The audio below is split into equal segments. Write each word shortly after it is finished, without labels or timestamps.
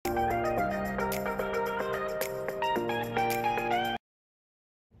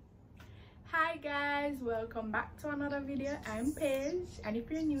guys, welcome back to another video. I'm Paige, and if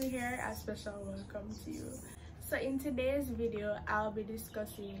you're new here, a special welcome to you. So in today's video, I'll be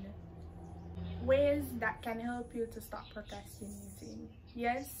discussing ways that can help you to stop procrastinating.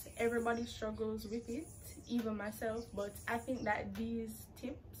 Yes, everybody struggles with it, even myself, but I think that these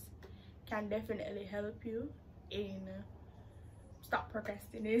tips can definitely help you in stop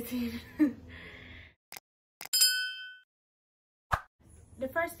procrastinating. The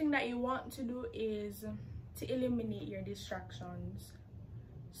first thing that you want to do is to eliminate your distractions.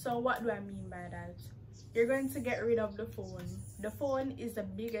 So what do I mean by that? You're going to get rid of the phone. The phone is the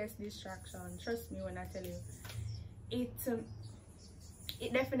biggest distraction. Trust me when I tell you.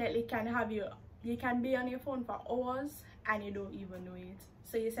 It definitely can have you. You can be on your phone for hours and you don't even know it.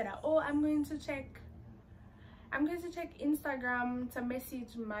 So you said that, oh, I'm going to check Instagram to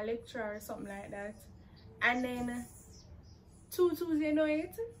message my lecturer or something like that, and then you know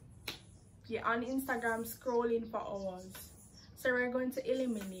it, you're on Instagram scrolling for hours. So we're going to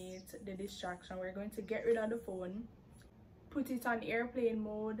eliminate the distraction. We're going to get rid of the phone, put it on airplane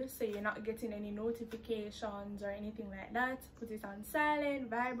mode so you're not getting any notifications or anything like that. Put it on silent,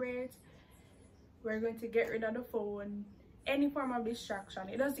 vibrate. We're going to get rid of the phone, any form of distraction.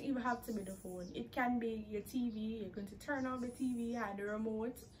 It doesn't even have to be the phone. It can be your TV. You're going to turn off the TV, hide the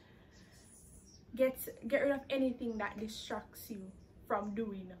remote. Get rid of anything that distracts you from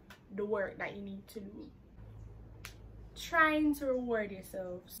doing the work that you need to do. Trying to reward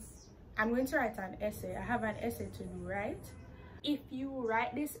yourselves. I'm going to write an essay. I have an essay to do, right? If you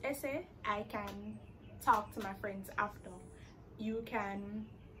write this essay, I can talk to my friends after. You can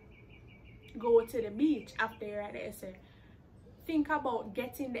go to the beach after you write the essay. Think about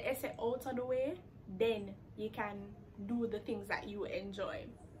getting the essay out of the way, then you can do the things that you enjoy.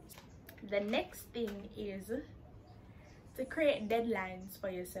 The next thing is to create deadlines for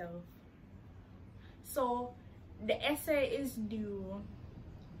yourself. So the essay is due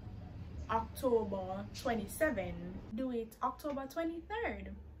October 27. Do it October 23rd,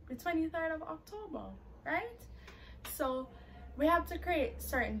 the 23rd of October, right? So we have to create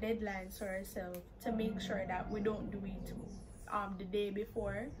certain deadlines for ourselves to make sure that we don't do it the day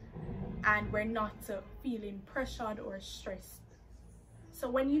before and we're not feeling pressured or stressed. So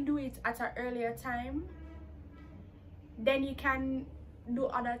when you do it at an earlier time, then you can do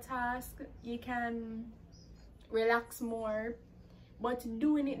other tasks, you can relax more, but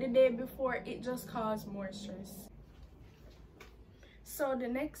doing it the day before, it just causes more stress. So the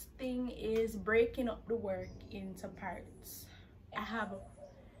next thing is breaking up the work into parts. I have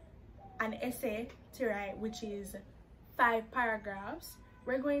an essay to write, which is 5 paragraphs.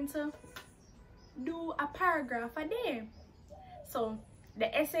 We're going to do a paragraph a day. So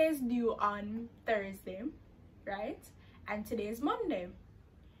the essay is due on Thursday, right? And today is Monday.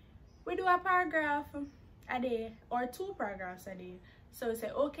 We do a paragraph a day or 2 paragraphs a day. So say,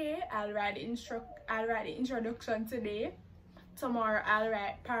 okay, I'll write the introduction today. Tomorrow I'll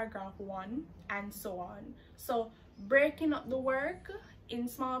write paragraph 1, and so on. So breaking up the work in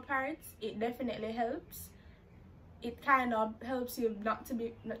small parts, it definitely helps. It kind of helps you not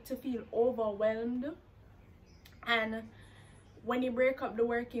to feel overwhelmed. And when you break up the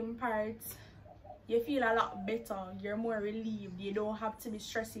work in parts, you feel a lot better. You're more relieved. You don't have to be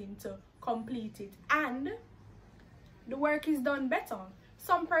stressing to complete it, and the work is done better.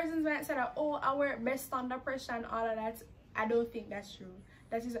 Some persons might say that, oh, I work best under pressure and all of that. I don't think that's true.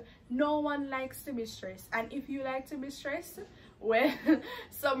 That is, no one likes to be stressed, and if you like to be stressed, well,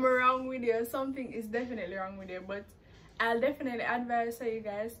 something wrong with you. Something is definitely wrong with you. But I'll definitely advise you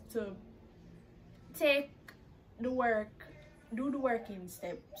guys to take the work, do the work in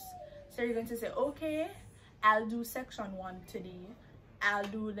steps. So you're going to say, okay, I'll do section 1 today, I'll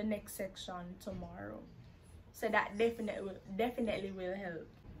do the next section tomorrow. So that definitely will help.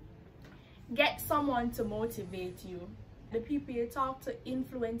 Get someone to motivate you. The people you talk to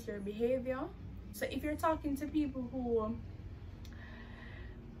influence your behavior. So if you're talking to people who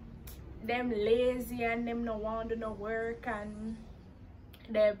them lazy and them no want to do no work, and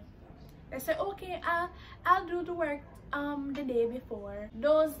they say, okay, I'll do the work the day before,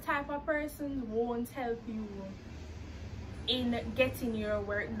 those type of persons won't help you in getting your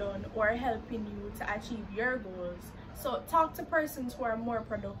work done or helping you to achieve your goals. So talk to persons who are more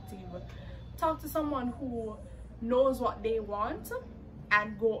productive. Talk to someone who knows what they want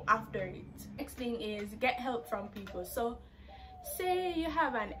and go after it. Next thing is get help from people. So say you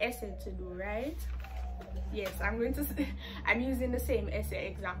have an essay to do, right? Yes, I'm using the same essay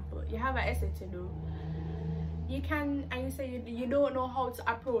example. You have an essay to do. You can, and you say you don't know how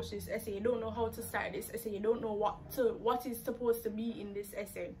to approach this essay, you don't know how to start this essay, you don't know what is supposed to be in this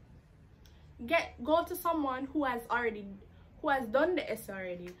essay. go to someone who has done the essay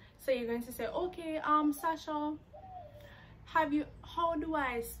already. So you're going to say, okay, Sasha, how do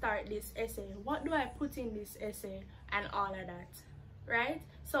I start this essay? What do I put in this essay? And all of that, right?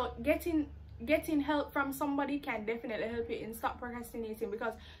 So getting help from somebody can definitely help you in stop procrastinating,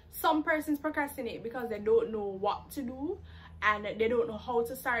 because some persons procrastinate because they don't know what to do and they don't know how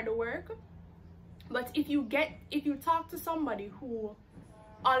to start the work. But if you talk to somebody who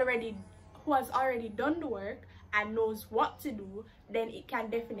has already done the work and knows what to do, then it can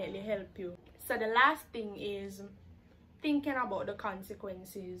definitely help you. So the last thing is thinking about the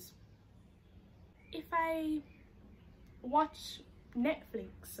consequences. If I watch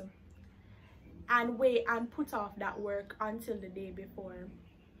Netflix and wait and put off that work until the day before,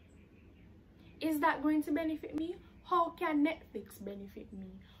 is that going to benefit me? How can Netflix benefit me?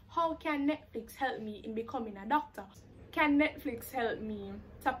 How can Netflix help me in becoming a doctor? Can Netflix help me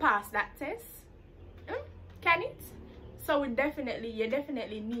to pass that test? Can it? So you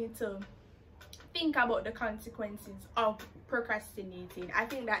definitely need to think about the consequences of procrastinating. I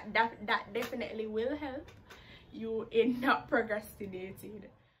think that definitely will help you in not procrastinating.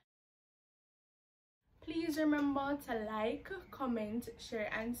 Please remember to like, comment, share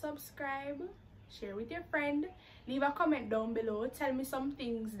and subscribe. Share with your friend. Leave a comment down below. Tell me some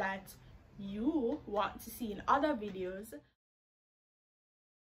things that you want to see in other videos.